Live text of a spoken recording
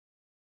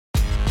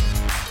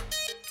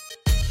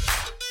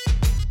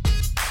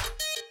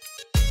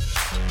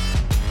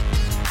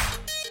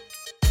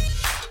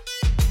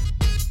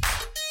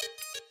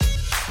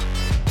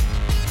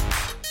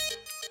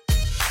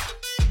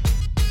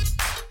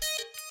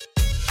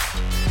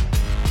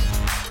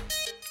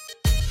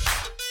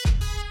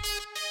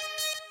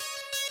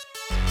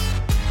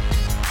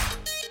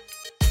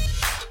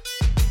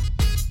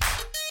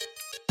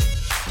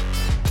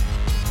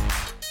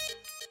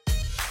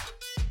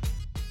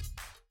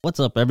What's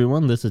up,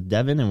 everyone? This is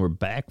Devin, and we're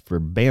back for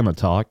Bama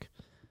Talk.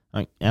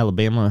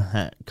 Alabama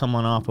had come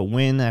on off a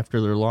win after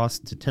their loss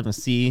to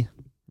Tennessee.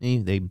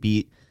 They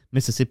beat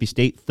Mississippi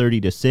State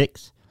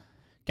 30-6.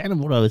 Kind of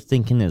what I was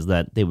thinking is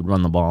that they would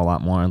run the ball a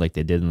lot more like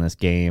they did in this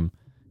game,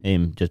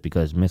 and just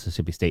because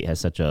Mississippi State has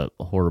such a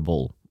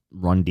horrible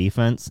run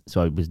defense, so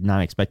I was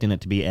not expecting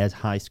it to be as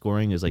high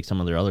scoring as like some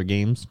of their other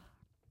games.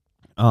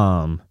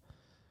 And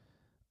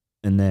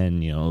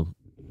then,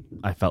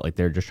 I felt like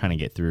they were just trying to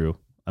get through.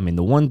 I mean,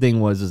 the one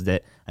thing is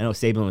that I know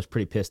Saban was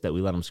pretty pissed that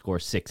we let him score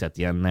 6 at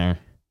the end there.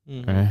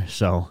 Mm-hmm.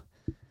 So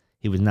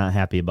he was not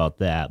happy about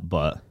that.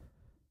 But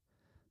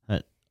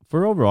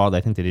for overall,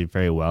 I think they did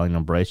very well.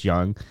 Bryce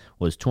Young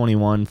was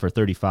 21 for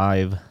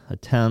 35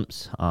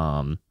 attempts.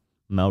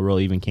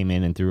 Melrose even came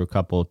in and threw a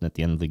couple at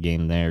the end of the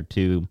game there,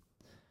 too.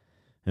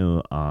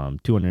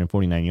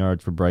 249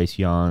 yards for Bryce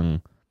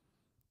Young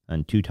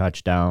and 2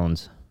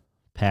 touchdowns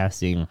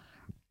passing.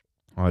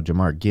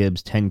 Jamar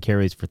Gibbs, 10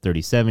 carries for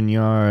 37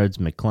 yards.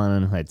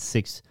 McClellan had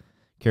 6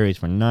 carries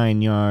for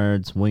 9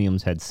 yards.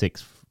 Williams had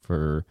 6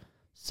 for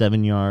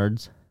 7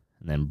 yards.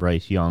 And then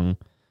Bryce Young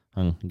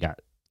got,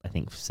 I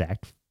think,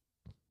 sacked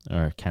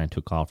or kind of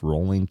took off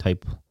rolling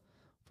type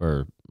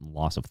for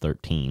loss of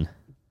 13.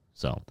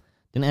 So,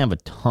 didn't have a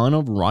ton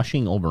of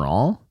rushing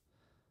overall.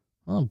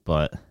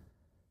 But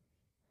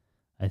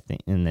I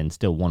think, and then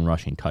still 1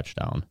 rushing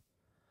touchdown.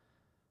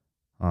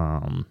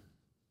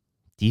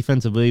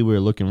 Defensively, we were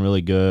looking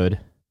really good.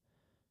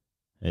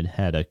 It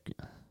had a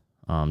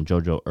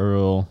JoJo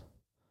Earl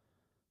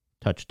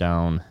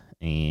touchdown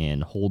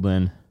and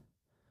Holden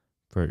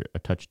for a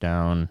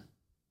touchdown.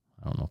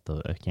 I don't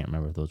know I can't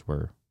remember if those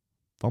were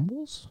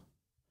fumbles.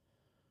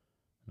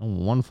 No,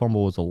 1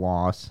 fumble was a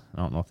loss. I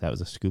don't know if that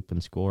was a scoop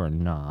and score or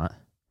not.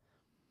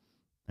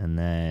 And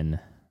then,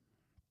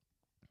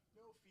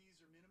 no fees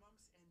or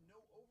minimums and no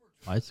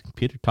overtime. Why is the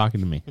computer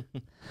talking to me?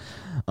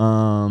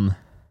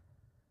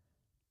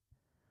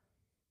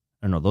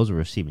 Or no, those were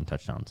receiving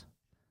touchdowns.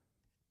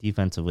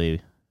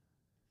 Defensively,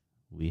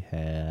 we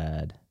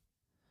had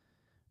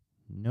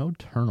no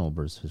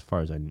turnovers as far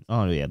as I know.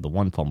 Oh, yeah, the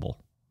 1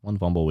 fumble. 1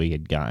 fumble we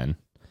had gotten.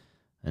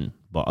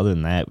 But other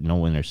than that,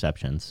 no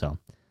interceptions. So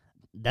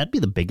that'd be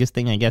the biggest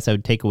thing I guess I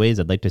would take away is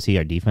I'd like to see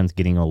our defense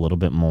getting a little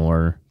bit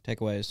more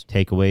takeaways.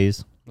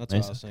 That's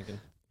what I was thinking.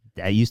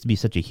 That used to be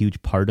such a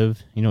huge part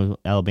of,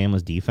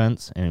 Alabama's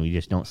defense, and we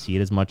just don't see it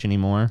as much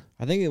anymore.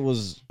 I think it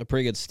was a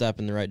pretty good step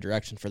in the right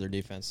direction for their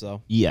defense,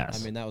 though. Yes.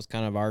 I mean, that was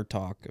kind of our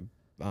talk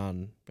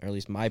on, or at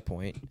least my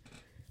point,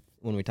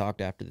 when we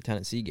talked after the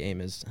Tennessee game,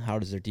 is how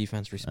does their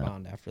defense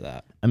respond after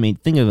that? I mean,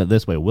 think of it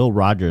this way. Will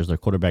Rogers, their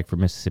quarterback for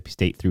Mississippi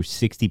State, threw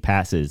 60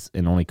 passes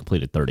and only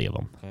completed 30 of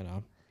them. I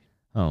know.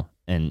 Oh,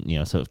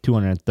 and, so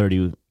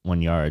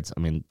 231 yards. I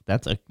mean,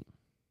 that's a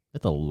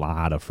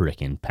lot of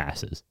freaking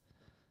passes.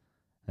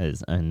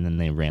 And then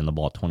they ran the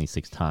ball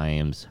 26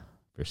 times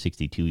for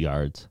 62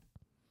 yards.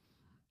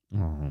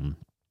 The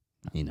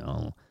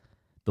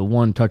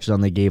 1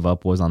 touchdown they gave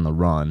up was on the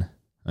run,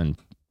 and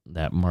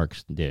that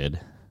Marks did.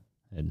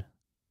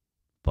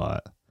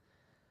 But,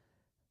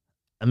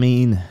 I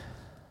mean,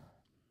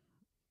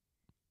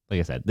 like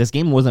I said, this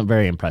game wasn't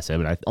very impressive,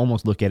 and I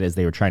almost look at it as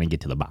they were trying to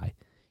get to the bye.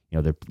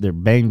 They're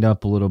banged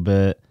up a little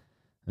bit.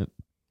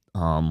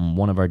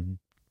 One of our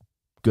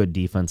good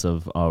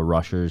defensive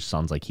rushers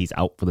sounds like he's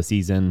out for the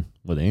season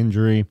with an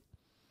injury.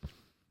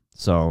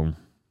 So,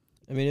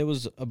 I mean, it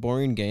was a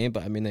boring game,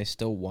 but I mean, they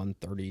still won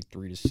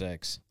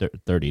 33-6.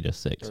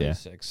 30-6,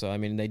 yeah. So, I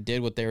mean, they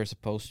did what they were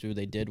supposed to.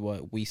 They did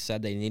what we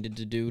said they needed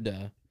to do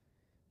to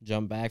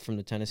jump back from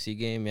the Tennessee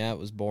game. Yeah, it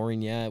was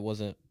boring. Yeah, it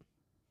wasn't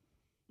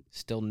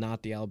still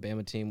not the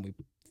Alabama team we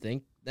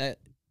think that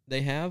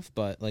they have,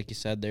 but like you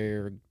said,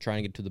 they're trying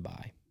to get to the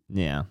bye.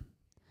 Yeah.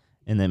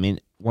 And I mean,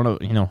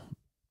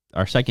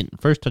 our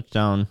first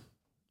touchdown,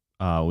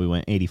 we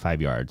went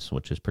 85 yards,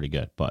 which is pretty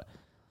good. But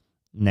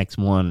next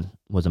one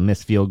was a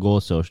missed field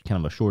goal, so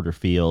kind of a shorter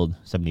field,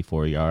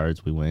 74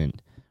 yards. We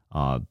went.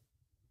 Our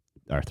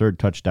third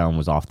touchdown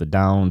was off the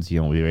downs. We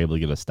were able to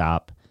get a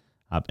stop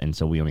up, and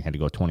so we only had to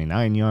go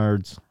 29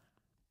 yards.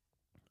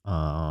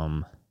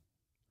 Trying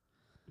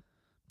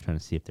to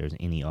see if there's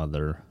any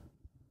other.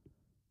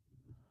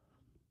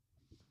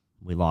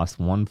 We lost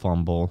 1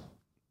 fumble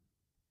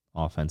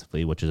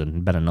offensively, which has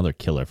been another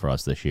killer for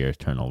us this year,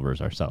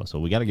 turnovers ourselves. So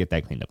we got to get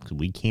that cleaned up because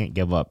we can't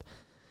give up.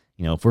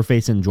 If we're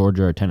facing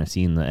Georgia or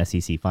Tennessee in the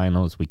SEC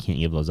finals, we can't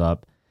give those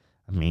up.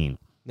 I mean,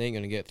 they ain't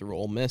going to get through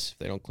Ole Miss if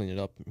they don't clean it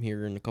up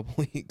here in a couple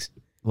weeks.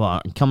 Well,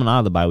 coming out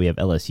of the bye, we have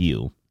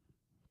LSU.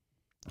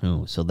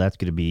 Oh, so that's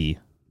going to be,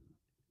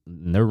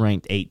 they're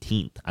ranked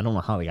 18th. I don't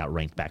know how they got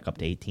ranked back up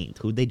to 18th.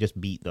 Who'd they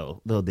just beat,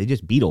 though? They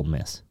just beat Ole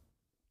Miss.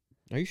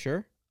 Are you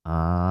sure?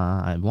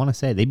 I want to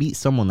say they beat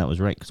someone that was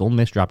ranked because Ole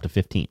Miss dropped to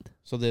 15th.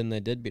 So then they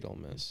did beat Ole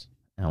Miss.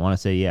 And I want to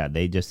say, yeah,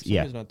 they just, For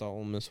some reason I thought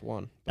Ole Miss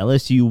won.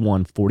 LSU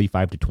won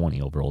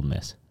 45-20 over Ole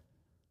Miss.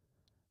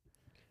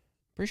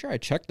 Pretty sure I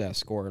checked that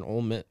score and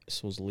Ole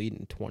Miss was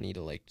leading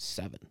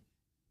 20-7.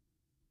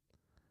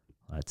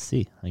 Let's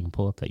see. I can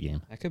pull up that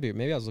game. I could be.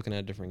 Maybe I was looking at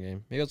a different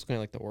game. Maybe I was looking at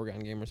like the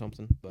Oregon game or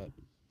something. But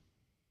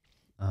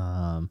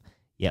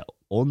Yeah,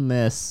 Ole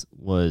Miss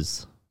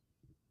was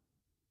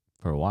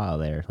for a while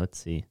there. Let's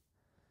see.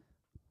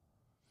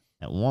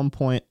 At one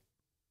point,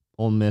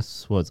 Ole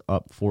Miss was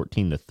up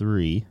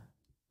 14-3,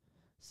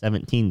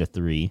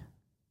 17-3,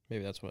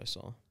 Maybe that's what I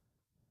saw.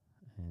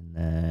 and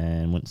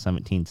then went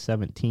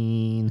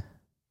 17-17,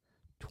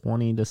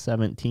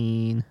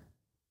 20-17,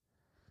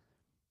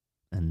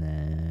 and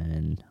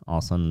then all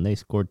of a sudden they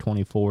scored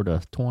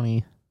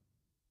 24-20,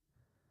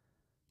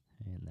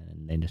 and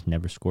then they just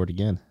never scored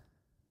again.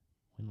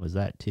 When was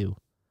that too?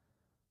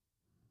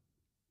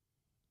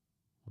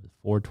 With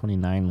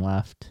 4:29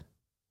 left.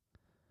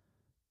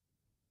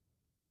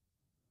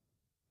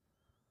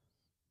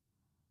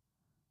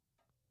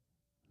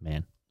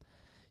 Man.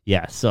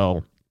 Yeah,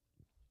 so,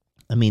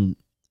 I mean,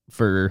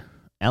 for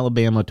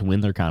Alabama to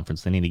win their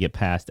conference, they need to get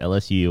past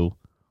LSU,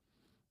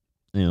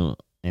 and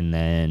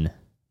then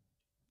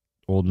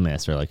Ole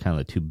Miss are like kind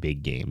of the two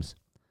big games.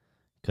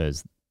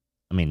 Because,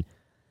 I mean,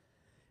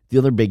 the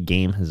other big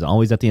game is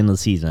always at the end of the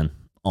season,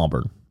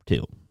 Auburn,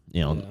 too.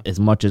 As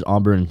much as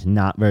Auburn's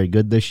not very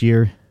good this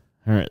year,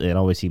 it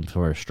always seems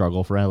for a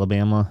struggle for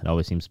Alabama. It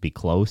always seems to be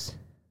close.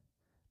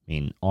 I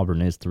mean,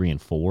 Auburn is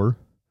 3-4.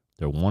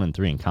 They're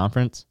 1-3 in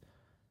conference.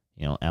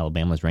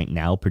 Alabama's right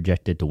now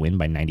projected to win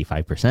by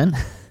 95%.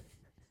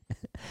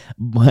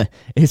 But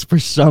it's for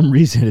some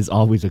reason it's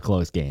always a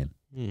close game.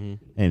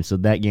 Mm-hmm. And so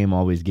that game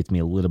always gets me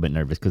a little bit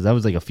nervous because that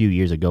was like a few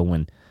years ago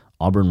when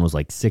Auburn was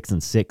like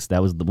 6-6.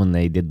 That was when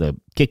they did the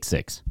kick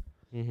six.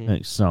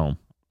 Mm-hmm. So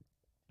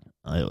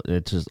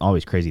it's just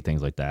always crazy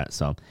things like that.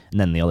 So, and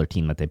then the other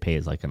team that they pay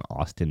is like an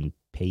Austin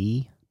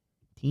Peay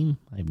team.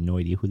 I have no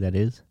idea who that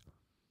is.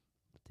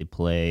 They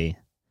play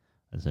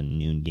as a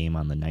noon game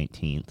on the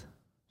 19th.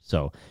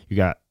 So you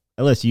got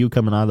LSU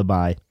coming out of the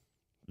bye,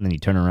 and then you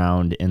turn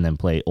around and then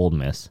play Ole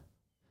Miss.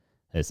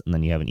 And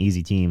then you have an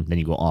easy team, then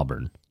you go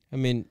Auburn. I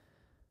mean,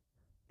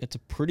 it's a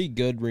pretty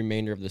good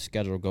remainder of the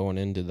schedule going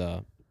into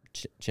the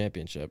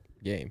championship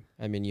game.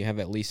 I mean, you have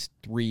at least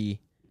three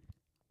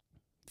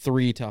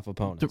tough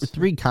opponents.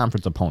 Three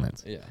conference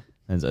opponents. Yeah.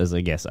 As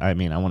I guess. I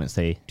mean, I wouldn't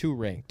say Two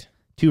ranked,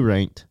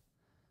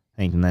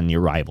 and then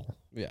your rival.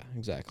 Yeah,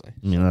 exactly.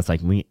 I mean, that's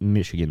like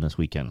Michigan this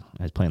weekend.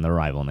 I was playing their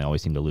rival, and they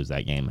always seem to lose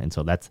that game. And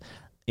so that's,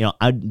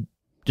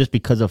 just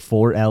because of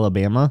for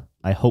Alabama,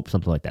 I hope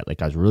something like that.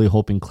 Like I was really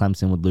hoping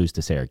Clemson would lose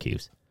to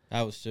Syracuse.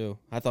 I was too.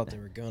 I thought they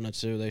were gonna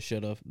too. They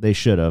should have. They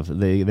should have.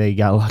 They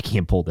got lucky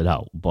and pulled it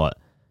out. But,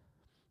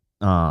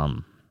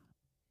 so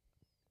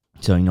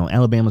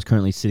Alabama's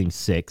currently sitting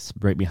 6th,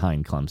 right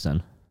behind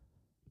Clemson,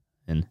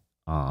 and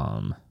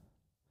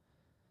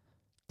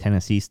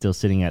Tennessee's still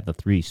sitting at the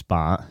 3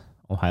 spot.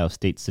 Ohio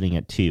State's sitting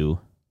at 2.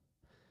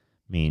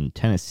 I mean,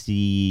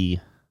 Tennessee,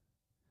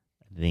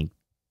 I think,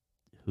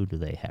 who do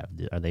they have?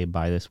 Are they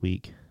bye this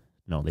week?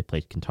 No, they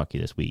played Kentucky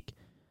this week.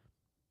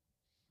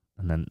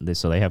 And then,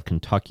 so they have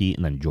Kentucky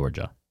and then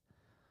Georgia.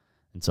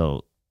 And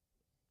so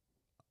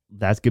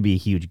that's going to be a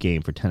huge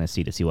game for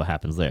Tennessee to see what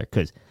happens there.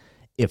 Because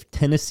if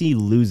Tennessee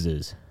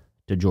loses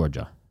to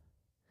Georgia,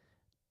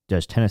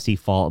 does Tennessee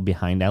fall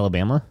behind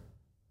Alabama?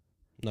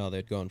 No,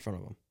 they'd go in front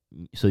of them.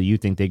 So you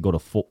think they'd go to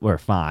 4 or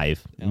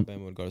 5?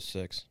 Alabama would go to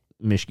 6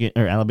 Michigan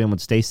or Alabama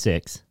would stay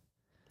 6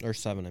 or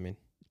 7. I mean,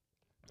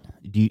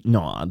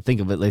 think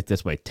of it like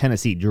this way: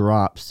 Tennessee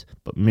drops,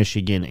 but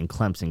Michigan and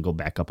Clemson go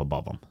back up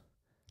above them.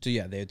 so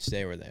yeah, they'd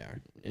stay where they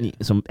are. Yeah.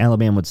 So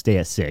Alabama would stay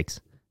at 6.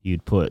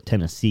 You'd put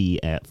Tennessee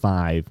at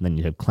 5, then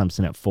you'd have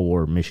Clemson at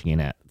 4, Michigan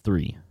at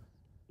 3.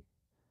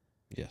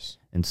 Yes.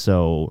 And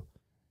so,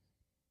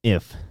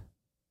 if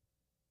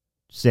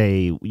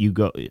say you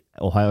go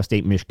Ohio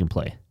State, Michigan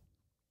play.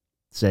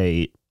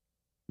 Say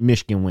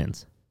Michigan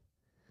wins.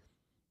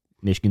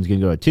 Michigan's going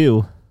to go to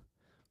 2.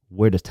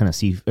 Where does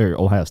Tennessee or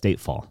Ohio State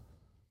fall?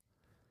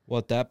 Well,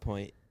 at that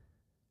point,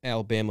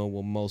 Alabama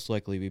will most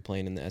likely be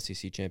playing in the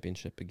SEC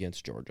championship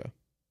against Georgia.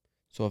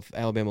 So if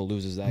Alabama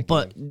loses that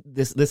But game,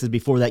 this is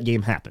before that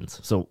game happens.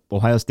 So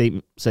Ohio State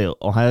and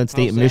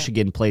that?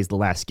 Michigan plays the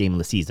last game of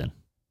the season.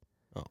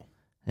 Oh.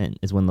 And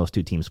is when those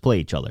two teams play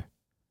each other.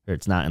 Or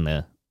it's not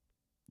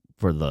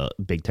for the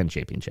Big Ten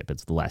championship.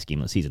 It's the last game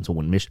of the season. So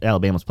when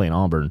Alabama's playing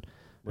Auburn,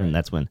 Right. and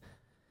that's when.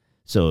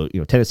 So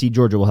Tennessee,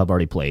 Georgia will have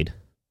already played,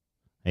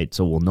 right?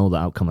 So we'll know the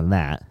outcome of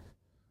that,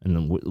 and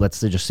then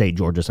let's just say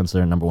Georgia, since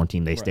they're a number 1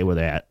 team, they stay Right. where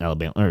they're at.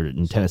 Alabama or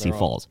So Tennessee they're all-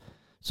 falls.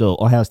 So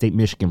Ohio State,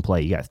 Michigan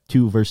play. You got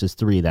 2 versus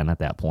 3 then at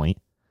that point.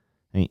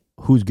 Right?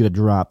 Who's going to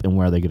drop and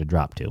where are they going to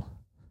drop to?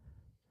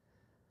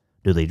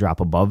 Do they drop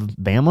above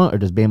Bama or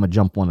does Bama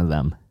jump one of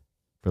them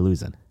for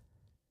losing?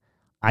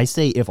 I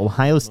say if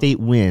Ohio State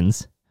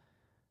wins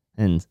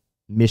and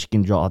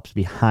Michigan drops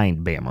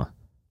behind Bama,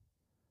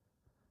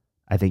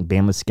 I think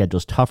Bama's schedule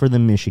is tougher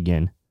than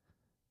Michigan.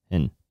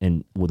 And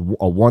with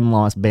a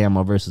 1-loss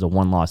Bama versus a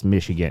 1-loss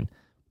Michigan,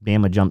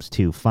 Bama jumps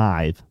to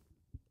 5,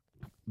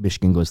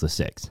 Michigan goes to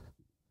 6.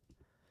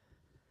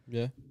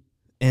 yeah,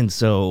 And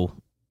so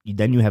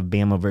then you have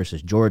Bama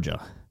versus Georgia.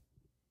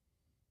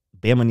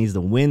 Bama needs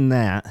to win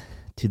that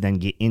to then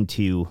get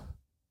into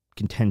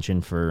contention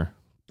for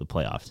the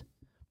playoffs.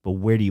 But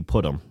where do you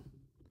put them?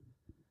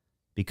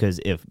 Because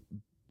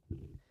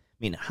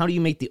how do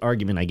you make the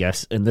argument, I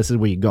guess, and this is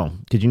where you go,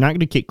 because you're not going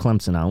to kick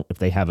Clemson out if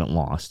they haven't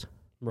lost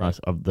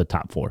of the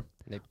top 4.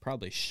 They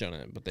probably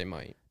shouldn't, but they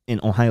might.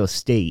 And Ohio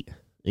State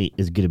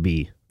is going to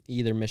be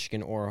Either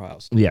Michigan or Ohio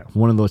State. Yeah,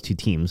 one of those 2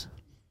 teams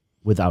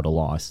without a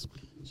loss.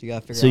 So you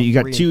got to figure So out you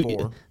got 3 2. and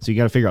 4. So you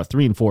got to figure out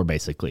 3 and 4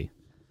 basically.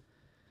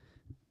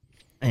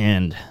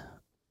 And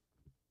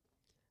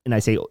I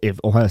say if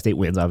Ohio State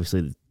wins,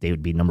 obviously they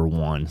would be number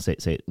 1. Say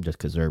just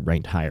because they're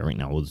ranked higher right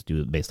now. We'll just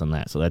do it based on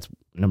that. So that's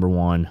number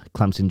 1.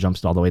 Clemson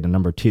jumps all the way to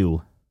number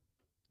 2.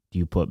 Do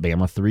you put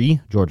Bama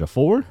 3, Georgia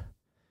 4? Do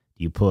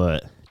you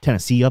put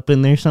Tennessee up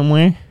in there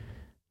somewhere?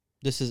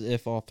 This is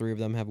if all 3 of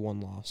them have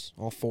 1 loss.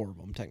 All 4 of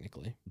them,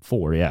 technically.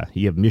 4, yeah.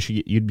 You have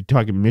Michigan. You'd be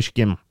talking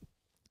Michigan.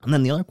 And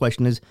then the other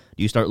question is,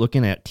 do you start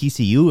looking at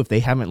TCU if they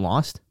haven't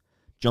lost,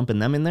 jumping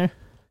them in there?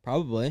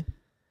 Probably.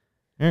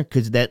 Yeah,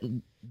 because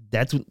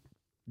that's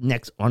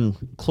next on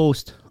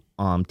close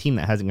team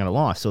that hasn't got a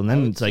loss. So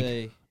then it's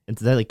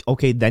like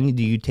okay, then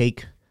do you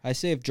take? I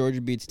say if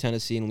Georgia beats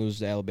Tennessee and loses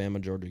to Alabama,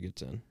 Georgia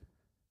gets in.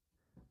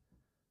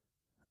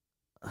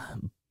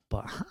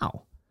 But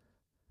how?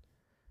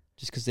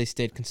 Just because they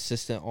stayed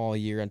consistent all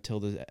year until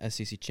the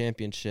SEC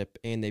championship,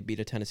 and they beat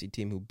a Tennessee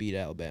team who beat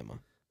Alabama.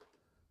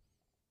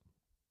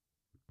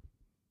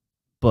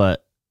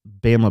 But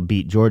Bama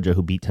beat Georgia,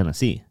 who beat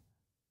Tennessee.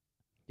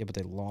 Yeah, but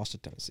they lost to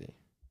Tennessee.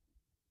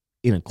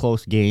 In a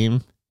close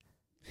game.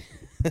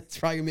 It's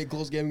probably going to be a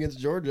close game against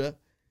Georgia.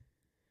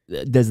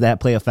 Does that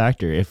play a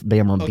factor if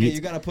Bama beats? Okay,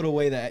 you got to put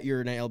away that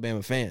you're an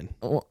Alabama fan.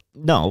 Well,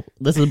 no,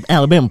 this is an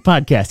Alabama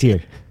podcast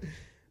here.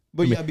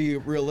 But you got to be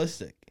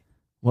realistic.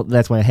 Well,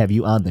 that's why I have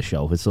you on the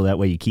show, so that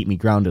way you keep me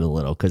grounded a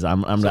little, because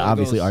I'm going to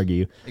obviously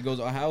argue. It goes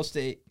Ohio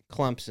State,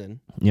 Clemson.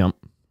 Yep.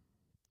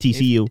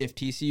 TCU. If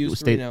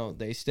TCU's 3-0,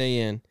 they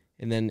stay in.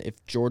 And then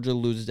if Georgia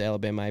loses to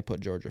Alabama, I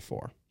put Georgia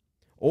 4.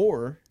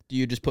 Or do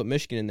you just put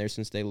Michigan in there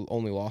since they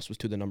only lost was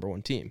to the number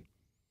 1 team?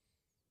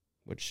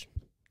 Which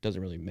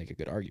doesn't really make a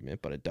good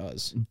argument, but it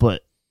does.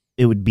 But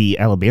it would be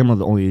Alabama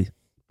the only...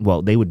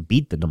 Well, they would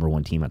beat the number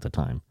 1 team at the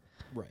time.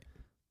 Right.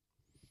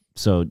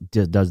 So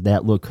does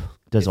that look...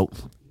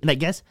 And I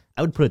guess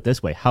I would put it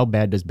this way. How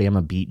bad does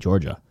Bama beat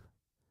Georgia?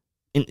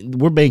 And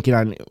we're banking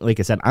on, like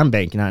I said, I'm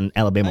banking on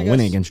Alabama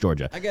winning against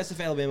Georgia. I guess if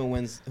Alabama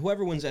wins,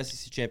 whoever wins the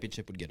SEC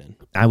championship would get in.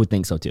 I would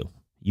think so, too.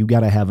 You got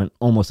to have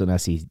almost an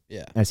SEC.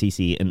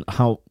 And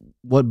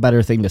what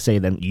better thing to say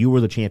than you were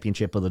the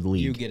championship of the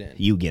league. You get in.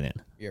 You get in.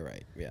 You're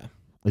right, yeah.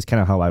 That's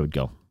kind of how I would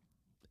go.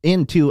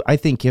 And, two, I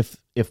think if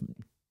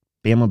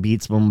Bama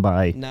beats them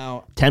by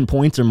 10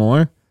 points or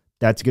more,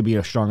 that's going to be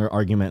a stronger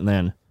argument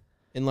than...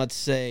 And let's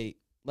say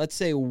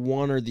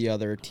one or the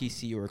other,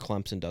 TCU or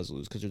Clemson, does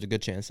lose, because there's a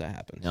good chance that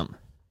happens. Yep.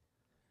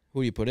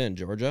 Who do you put in,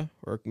 Georgia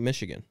or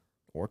Michigan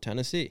or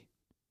Tennessee?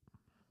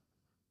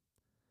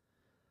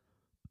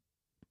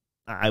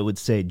 I would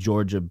say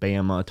Georgia,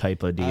 Bama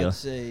type of deal. I'd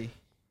say...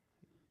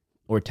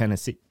 Or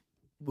Tennessee.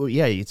 Well,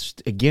 yeah, it's,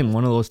 again,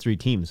 one of those 3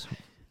 teams.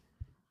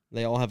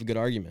 They all have a good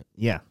argument.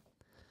 Yeah.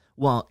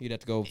 Well, you'd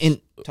have to go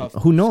tough.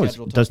 Who knows?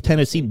 Does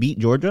Tennessee beat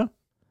Georgia?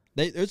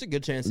 There's a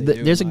good chance they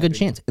do. There's a good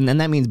chance. And then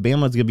that means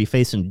Bama's going to be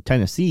facing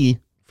Tennessee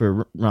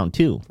for round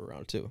 2. For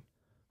round 2.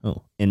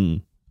 Oh,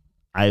 and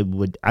I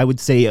would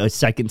say a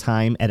second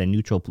time at a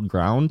neutral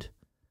ground,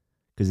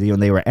 because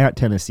they were at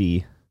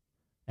Tennessee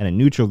at a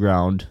neutral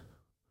ground,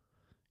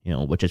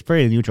 which is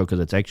pretty neutral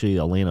because it's actually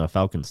Atlanta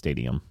Falcons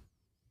Stadium.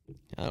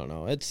 I don't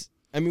know.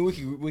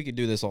 We could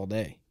do this all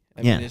day.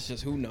 I Yeah. mean, it's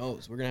just who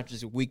knows. We're gonna have to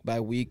just week by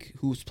week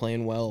who's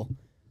playing well,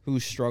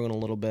 who's struggling a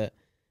little bit.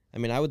 I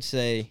mean, I would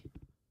say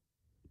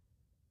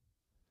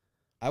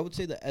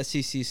the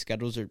SEC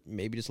schedules are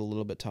maybe just a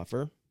little bit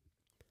tougher,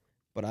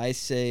 but I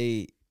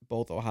say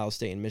both Ohio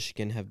State and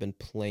Michigan have been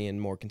playing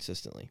more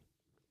consistently.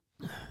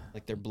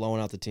 Like, they're blowing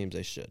out the teams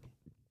they should,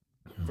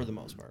 for the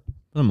most part.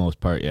 For the most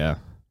part, yeah.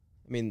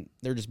 I mean,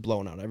 they're just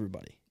blowing out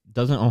everybody.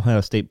 Doesn't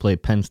Ohio State play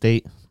Penn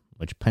State?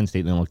 Which Penn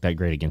State didn't look that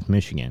great against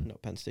Michigan. No,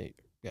 Penn State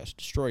got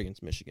destroyed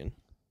against Michigan.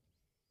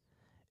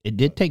 It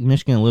did take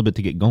Michigan a little bit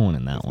to get going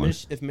in that one.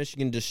 If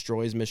Michigan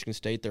destroys Michigan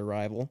State, their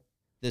rival,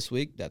 this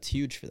week, that's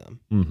huge for them.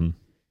 Mm-hmm.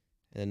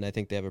 And I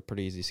think they have a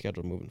pretty easy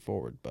schedule moving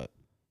forward. But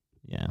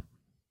yeah,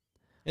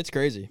 it's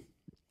crazy.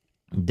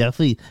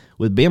 Definitely,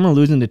 with Bama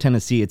losing to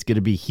Tennessee, it's going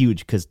to be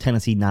huge because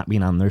Tennessee not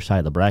being on their side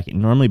of the bracket.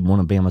 Normally, one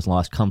of Bama's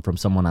loss come from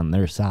someone on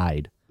their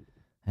side.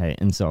 Hey,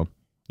 and so,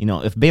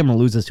 if Bama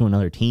loses to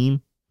another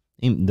team,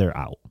 they're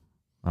out,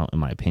 in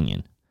my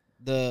opinion.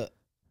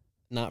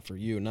 Not for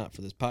you, not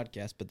for this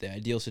podcast, but the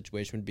ideal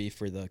situation would be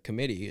for the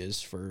committee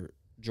is for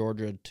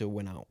Georgia to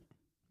win out.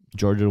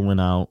 Georgia went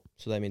out.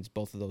 So that means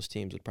both of those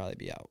teams would probably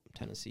be out,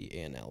 Tennessee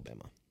and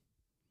Alabama.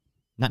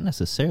 Not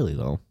necessarily,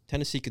 though.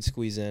 Tennessee could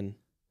squeeze in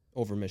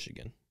over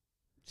Michigan.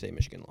 Say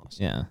Michigan lost.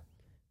 Yeah.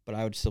 But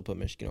I would still put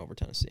Michigan over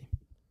Tennessee.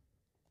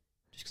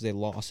 Just because they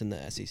lost in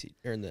the SEC,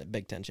 or in the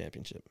Big Ten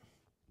championship.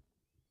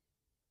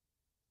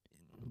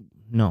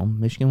 No,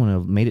 Michigan would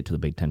have made it to the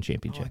Big Ten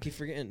championship. Oh, I keep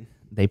forgetting.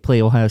 They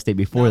play Ohio State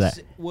before that.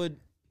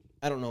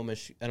 I don't know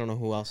I don't know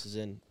who else is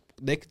in.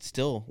 they could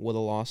still, with a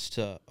loss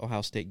to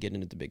Ohio State, get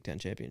into the Big Ten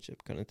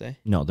championship, couldn't they?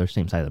 No, they're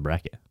same side of the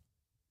bracket.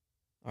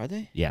 Are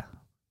they? Yeah.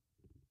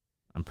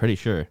 I'm pretty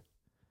sure.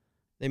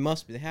 They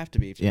must be. They have to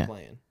be if you're Yeah.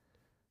 playing.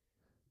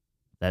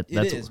 That's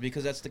It is,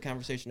 because that's the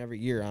conversation every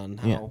year on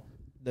how Yeah.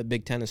 the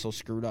Big Ten is so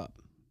screwed up.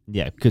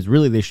 Yeah, because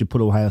really they should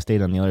put Ohio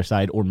State on the other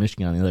side or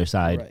Michigan on the other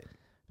side. Right.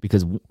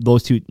 Because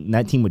those two,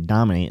 that team would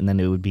dominate, and then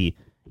it would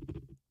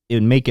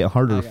make it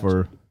harder I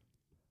for,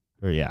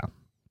 yeah.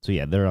 So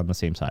yeah, they're on the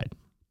same side.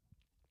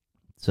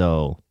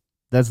 So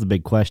that's the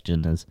big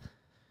question: is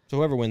So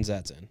whoever wins,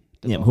 that's in.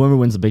 whoever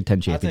wins the Big Ten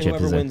I think championship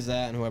whoever is in. wins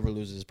that and whoever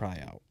loses is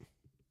probably out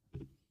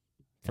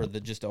for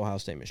the just Ohio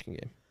State Michigan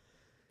game.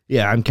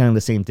 Yeah, I'm kind of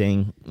the same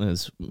thing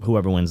as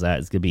whoever wins that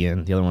is gonna be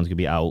in. The other one's gonna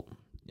be out.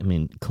 I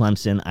mean,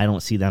 Clemson, I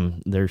don't see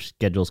them. Their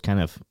schedule's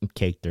kind of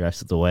caked the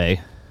rest of the way.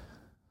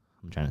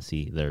 I'm trying to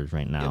see theirs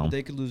right Yeah, now. but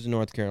they could lose to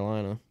North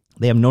Carolina.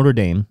 They have Notre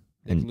Dame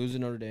They could and lose to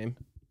Notre Dame.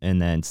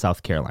 then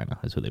South Carolina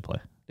is who they play.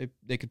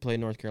 They could play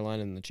North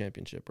Carolina in the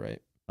championship,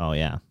 right? Oh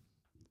yeah,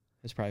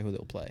 That's probably who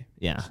they'll play.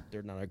 yeah,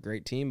 They're not a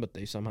great team, but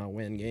they somehow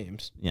win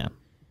games. yeah.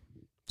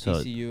 So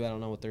TCU, I don't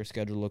know what their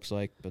schedule looks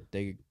like, but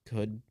they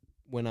could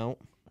win out.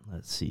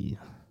 let's see.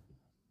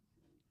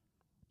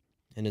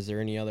 And is there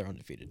any other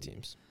undefeated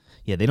teams?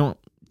 Yeah, they don't.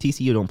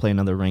 TCU don't play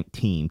another ranked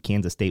team.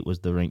 Kansas State was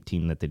the ranked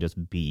team that they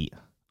just beat.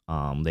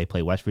 They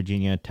play West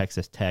Virginia,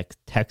 Texas Tech,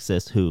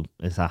 Texas, who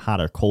is a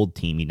hot or cold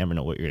team. You never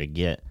know what you're gonna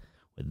get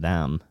with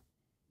them.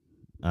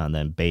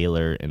 Then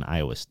Baylor and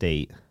Iowa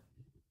State.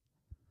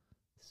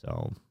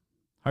 So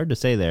hard to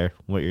say there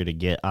what you're gonna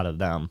get out of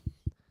them.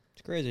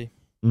 It's crazy.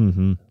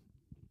 Mm-hmm.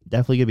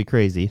 Definitely gonna be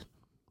crazy.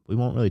 We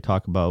won't really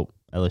talk about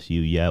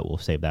LSU yet. We'll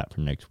save that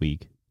for next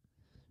week,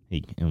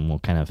 and we'll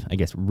kind of, I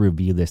guess,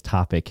 review this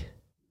topic.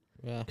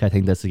 Yeah, I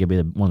think that's going to be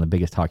one of the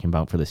biggest talking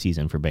about for the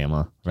season for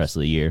Bama rest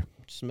of the year.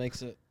 just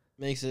makes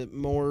it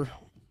more.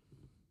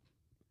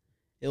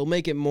 It'll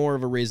make it more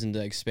of a reason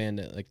to expand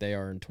it, like they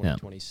are in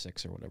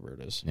 2026 or whatever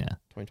it is. Yeah.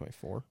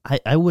 2024.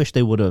 I wish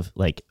they would have,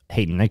 like,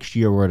 hey, next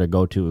year we're going to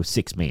go to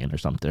 6 man or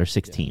something, or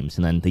 6 teams.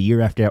 And then the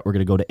year after that, we're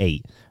going to go to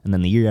 8. And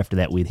then the year after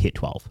that, we'd hit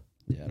 12.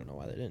 Yeah, I don't know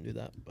why they didn't do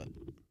that, but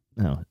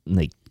No, and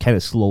they kind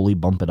of slowly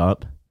bump it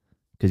up.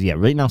 Because, yeah,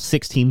 right now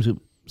 6 teams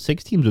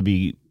would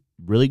be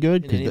really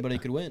good. and anybody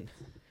could win.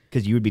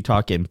 Because you would be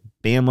talking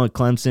Bama,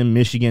 Clemson,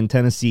 Michigan,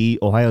 Tennessee,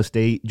 Ohio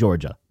State,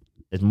 Georgia.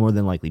 It's more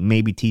than likely.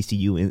 Maybe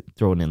TCU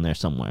thrown in there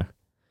somewhere.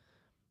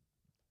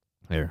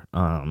 There.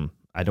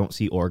 I don't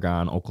see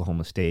Oregon,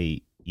 Oklahoma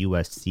State,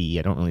 USC.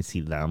 I don't really see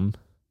them.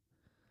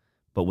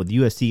 But with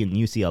USC and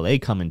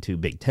UCLA coming to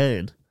Big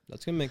Ten.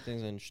 That's gonna make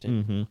things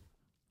interesting. Mm-hmm.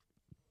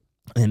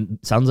 And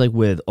sounds like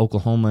with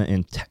Oklahoma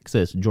and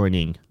Texas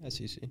joining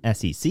SEC.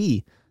 SEC,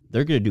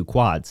 they're going to do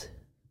quads.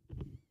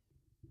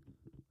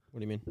 What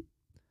do you mean?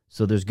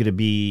 So there's going to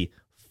be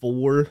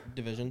 4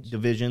 Divisions.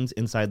 divisions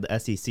inside the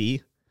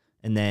SEC,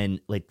 and then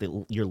like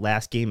your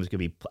last game is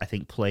going to be, I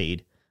think,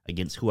 played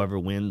against whoever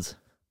wins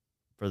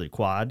for the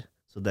quad.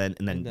 So then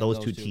those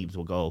two teams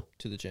will go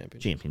to the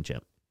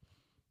championship.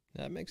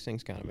 That makes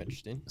things kind of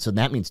interesting. So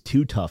that means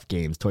 2 tough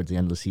games towards the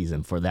end of the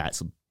season for that.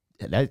 So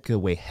that could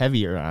weigh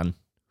heavier on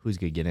who's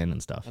going to get in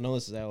and stuff. I know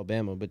this is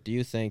Alabama, but do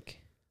you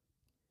think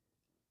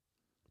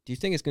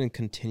it's going to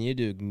continue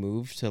to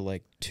move to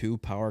like 2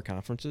 power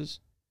conferences,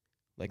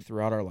 like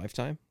throughout our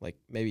lifetime? Like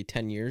maybe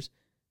 10 years,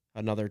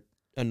 another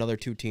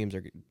 2 teams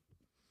or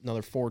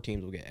another 4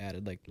 teams will get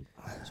added. Like,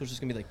 so it's just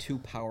gonna be like 2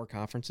 power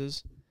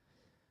conferences.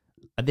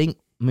 I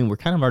mean, we're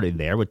kind of already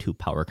there with 2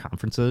 power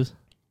conferences.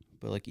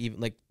 But like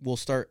even like we'll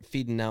start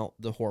feeding out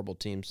the horrible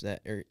teams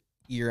that are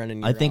year in and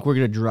year I think out, we're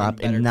going to drop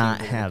better and not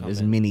teams are gonna have come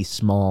as in. many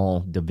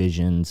small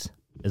divisions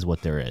as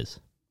what there is.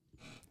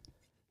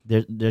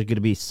 There's going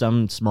to be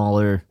some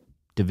smaller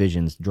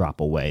divisions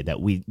drop away that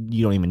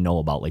you don't even know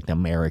about, like the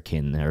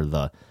American or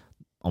the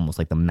almost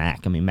like the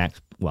MAC. I mean,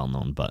 MAC's well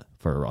known, but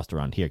for us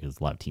around here, because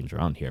a lot of teams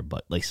around here,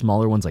 but like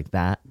smaller ones like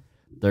that,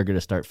 they're going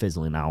to start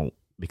fizzling out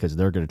because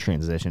they're going to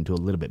transition to a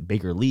little bit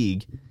bigger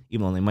league,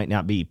 even though they might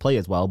not play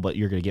as well, but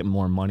you're going to get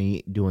more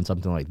money doing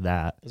something like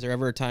that. Is there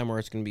ever a time where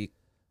it's going to be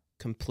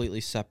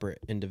completely separate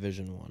in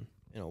Division 1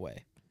 in a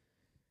way?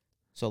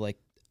 So like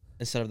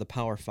instead of the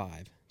Power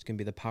 5, it's going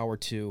to be the Power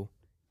 2,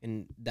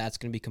 and that's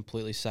going to be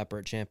completely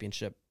separate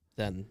championship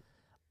then.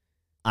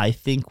 I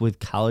think with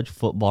college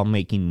football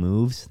making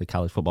moves, the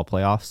college football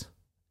playoffs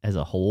as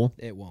a whole,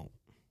 It won't.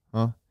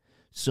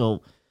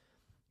 So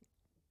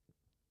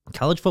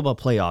college football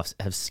playoffs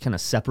have kind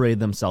of separated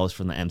themselves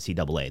from the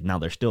NCAA. Now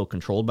they're still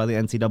controlled by the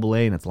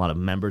NCAA, and it's a lot of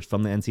members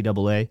from the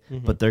NCAA,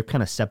 but they're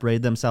kind of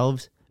separated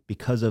themselves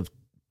because of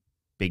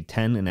Big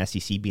Ten and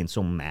SEC being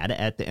so mad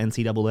at the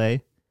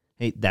NCAA.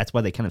 Hey, that's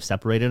why they kind of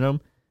separated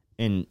them.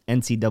 And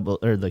NCAA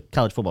or the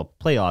college football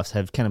playoffs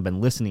have kind of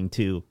been listening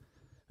to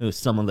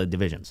some of the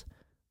divisions.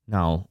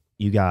 Now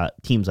you got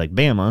teams like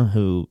Bama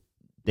who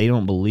they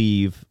don't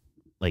believe.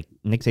 Like,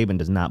 Nick Saban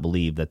does not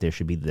believe that there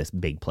should be this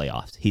big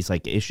playoffs. He's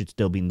like, it should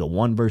still be the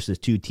 1 versus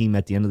 2 team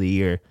at the end of the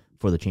year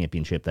for the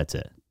championship. That's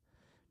it.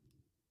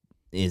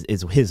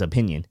 Is his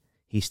opinion.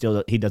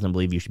 he doesn't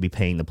believe you should be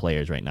paying the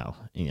players right now.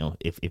 You know,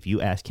 if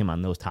you ask him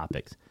on those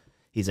topics,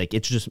 he's like,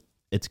 it's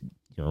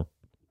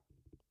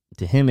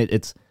to him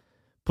it's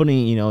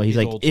putting, he's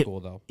like old school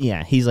though.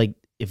 Yeah, he's like,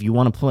 if you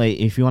want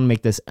to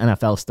make this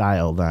NFL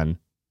style, then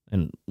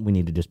and we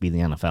need to just be the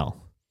NFL.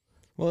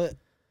 Well,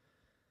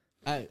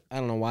 I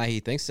don't know why he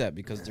thinks that,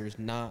 because there's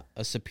not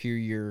a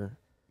superior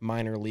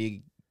minor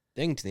league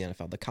thing to the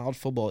NFL. The college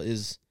football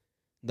is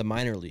the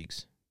minor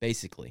leagues,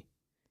 basically.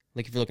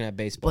 Like if you're looking at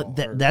baseball,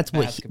 But that's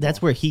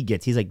where he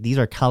gets. He's like, these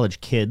are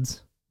college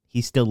kids.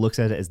 He still looks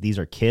at it as these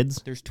are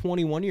kids. There's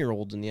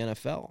 21-year-olds in the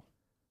NFL.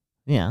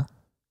 Yeah.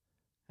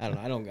 I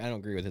don't know. I don't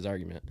agree with his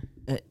argument.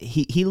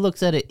 He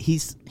looks at it.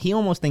 He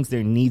almost thinks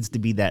there needs to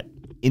be that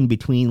in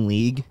between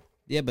league.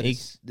 Yeah, but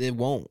it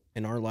won't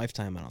in our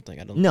lifetime. I don't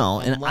think. No,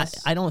 and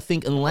I don't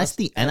think unless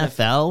the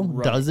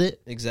NFL does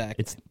it,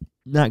 exactly, it's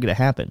not going to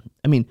happen.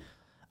 I mean,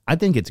 I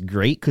think it's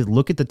great because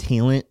look at the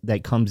talent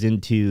that comes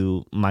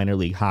into minor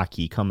league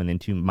hockey, coming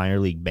into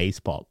minor league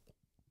baseball,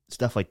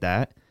 stuff like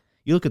that.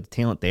 You look at the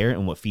talent there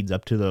and what feeds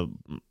up to the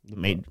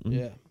main.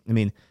 Yeah, I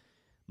mean,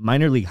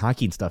 minor league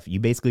hockey and stuff.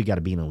 You basically got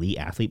to be an elite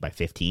athlete by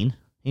 15.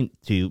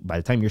 By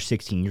the time you're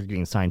 16, you're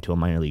getting signed to a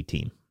minor league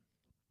team.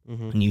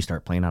 mm-hmm. And you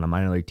start playing on a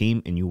minor league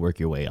team, and you work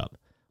your way up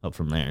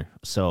from there.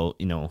 So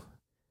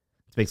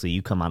it's basically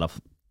you come out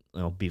of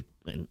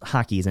and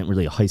hockey isn't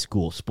really a high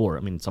school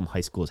sport. I mean, some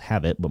high schools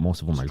have it, but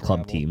most of them are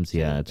club teams.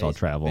 Yeah, it's all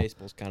travel.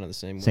 Baseball's kind of the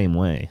same way. Same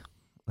way.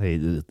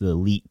 The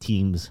elite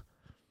teams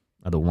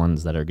are the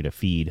ones that are going to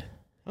feed.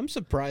 I'm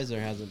surprised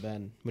there hasn't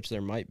been, which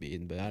there might be,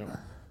 but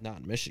not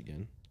in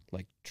Michigan,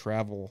 like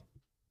travel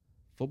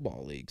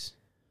football leagues.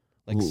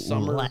 Like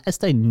summer.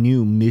 Last I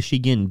knew,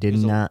 Michigan did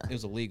not. It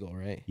was illegal,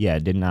 right? Yeah,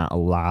 did not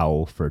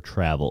allow for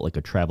travel, like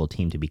a travel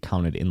team to be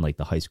counted in like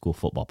the high school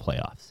football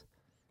playoffs.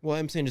 Well,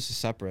 I'm saying just a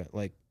separate,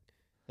 like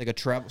a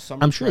travel.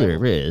 Summer I'm sure travel.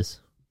 there is.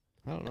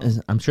 I don't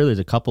know. I'm sure there's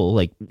a couple.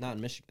 Like Not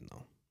in Michigan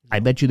though. I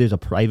bet you there's a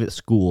private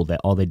school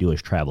that all they do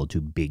is travel to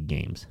big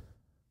games,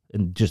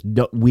 and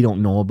we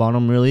don't know about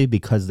them really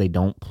because they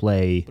don't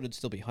play. But it'd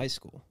still be high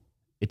school.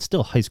 It's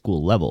still high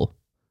school level.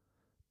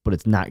 But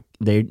it's not.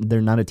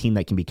 They're not a team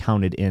that can be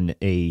counted in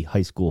a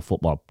high school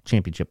football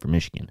championship for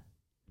Michigan.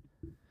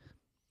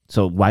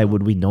 So why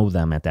would we know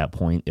them at that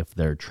point if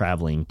they're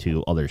traveling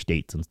to other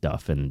states and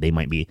stuff? And they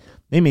may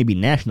be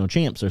national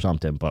champs or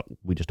something, but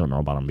we just don't know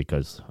about them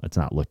because it's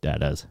not looked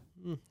at as.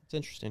 It's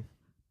interesting.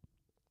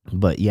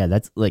 But yeah,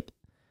 that's like,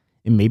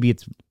 and maybe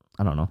it's,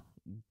 I don't know.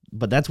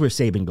 But that's where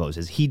Saban goes,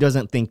 is he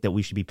doesn't think that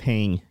we should be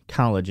paying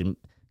college, and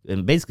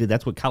basically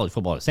that's what college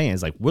football is saying,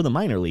 is like, we're the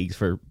minor leagues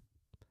for.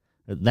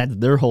 That's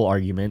their whole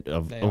argument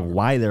of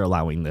why they're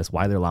allowing this,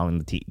 why they're allowing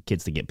the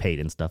kids to get paid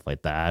and stuff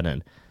like that,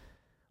 and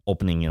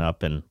opening it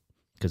up, and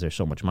because there's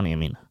so much money. I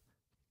mean,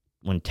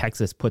 when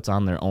Texas puts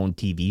on their own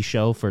TV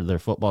show for their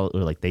football, or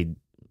like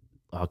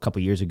a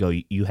couple years ago,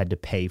 you had to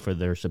pay for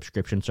their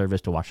subscription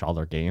service to watch all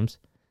their games,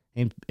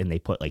 and they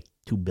put like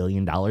 $2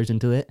 billion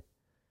into it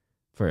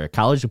for a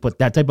college to put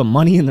that type of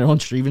money in their own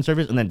streaming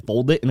service and then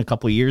fold it in a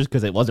couple of years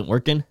because it wasn't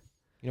working.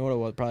 You know what it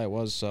was? Probably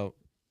was. So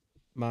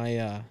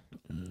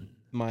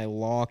my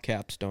law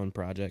capstone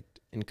project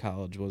in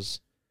college was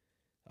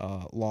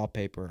a law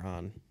paper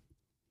on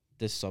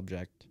this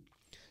subject.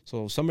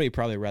 So somebody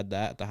probably read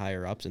that at the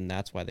higher ups, and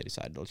that's why they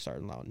decided to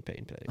start allowing pay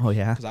and pay. Oh,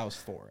 yeah? Because I was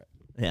for it.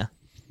 Yeah.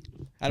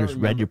 I don't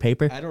read your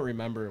paper? I don't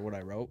remember what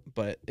I wrote,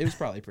 but it was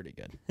probably pretty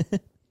good.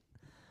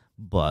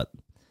 But,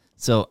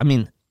 so, I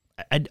mean,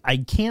 I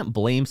can't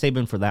blame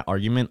Saban for that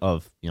argument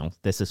of,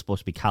 this is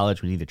supposed to be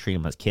college, we need to treat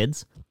them as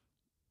kids.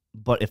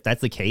 But if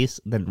that's the case,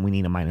 then we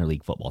need a minor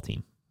league football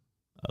team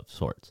of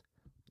sorts,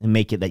 and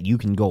make it that you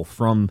can go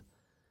from.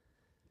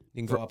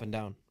 You can go up and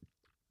down.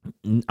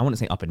 I wouldn't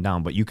say up and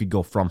down, but you could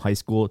go from high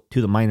school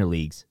to the minor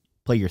leagues,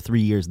 play your 3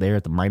 years there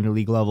at the minor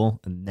league level,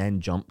 and then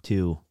jump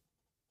to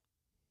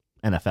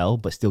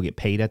NFL, but still get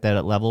paid at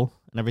that level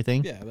and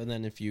everything. Yeah, but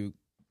then if you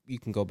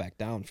can go back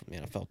down from the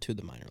NFL to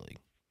the minor league.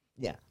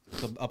 Yeah.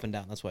 So up and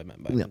down. That's what I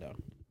meant by up and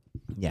down.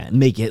 Yeah, and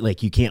make it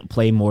like you can't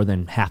play more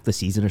than half the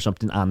season or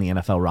something on the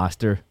NFL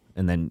roster.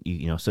 And then,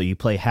 so you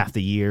play half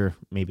the year,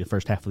 maybe the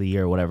first half of the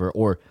year or whatever,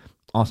 or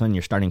all of a sudden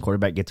your starting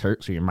quarterback gets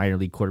hurt, so your minor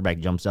league quarterback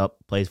jumps up,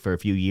 plays for a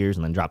few years,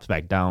 and then drops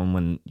back down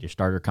when your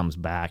starter comes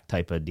back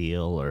type of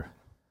deal. Or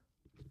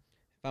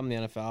if I'm the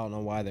NFL, I don't know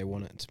why they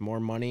want it. It's more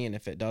money, and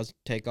if it does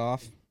take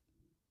off,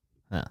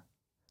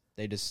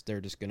 they're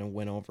just going to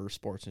win over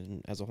sports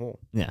as a whole.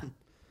 Yeah.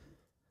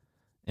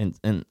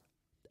 And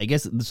I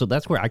guess, so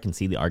that's where I can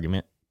see the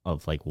argument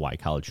of like why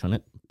college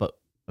shouldn't. But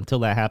until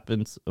that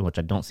happens, which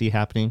I don't see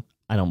happening,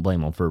 I don't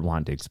blame them for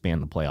wanting to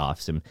expand the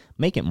playoffs and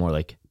make it more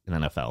like an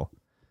NFL.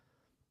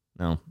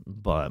 No,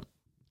 but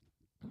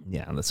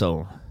yeah,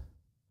 so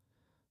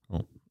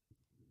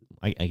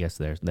I guess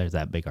there's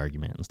that big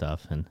argument and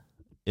stuff, and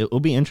it will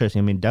be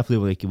interesting. I mean,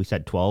 definitely, like we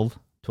said, 12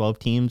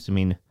 teams. I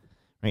mean,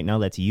 right now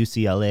that's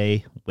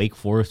UCLA, Wake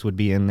Forest would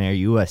be in there,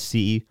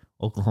 USC,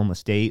 Oklahoma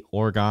State,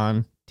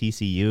 Oregon,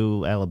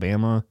 TCU,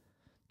 Alabama,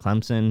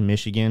 Clemson,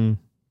 Michigan,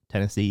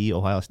 Tennessee,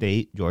 Ohio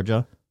State,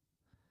 Georgia.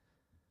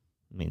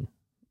 I mean,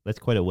 that's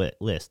quite a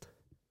list.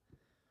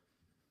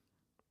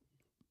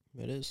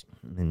 It is.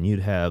 And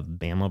you'd have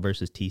Bama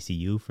versus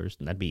TCU first.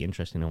 That'd be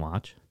interesting to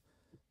watch.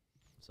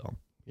 So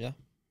Yeah.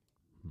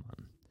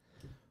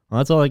 Well,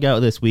 that's all I got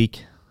this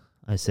week.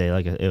 I say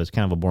it was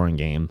kind of a boring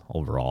game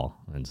overall,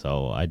 and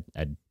so I'd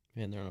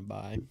And they're on a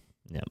bye.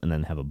 yeah, and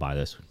then have a bye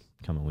this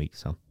coming week.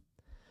 So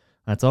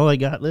that's all I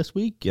got this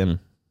week, and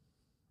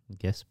I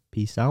guess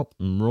peace out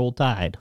and roll Tide.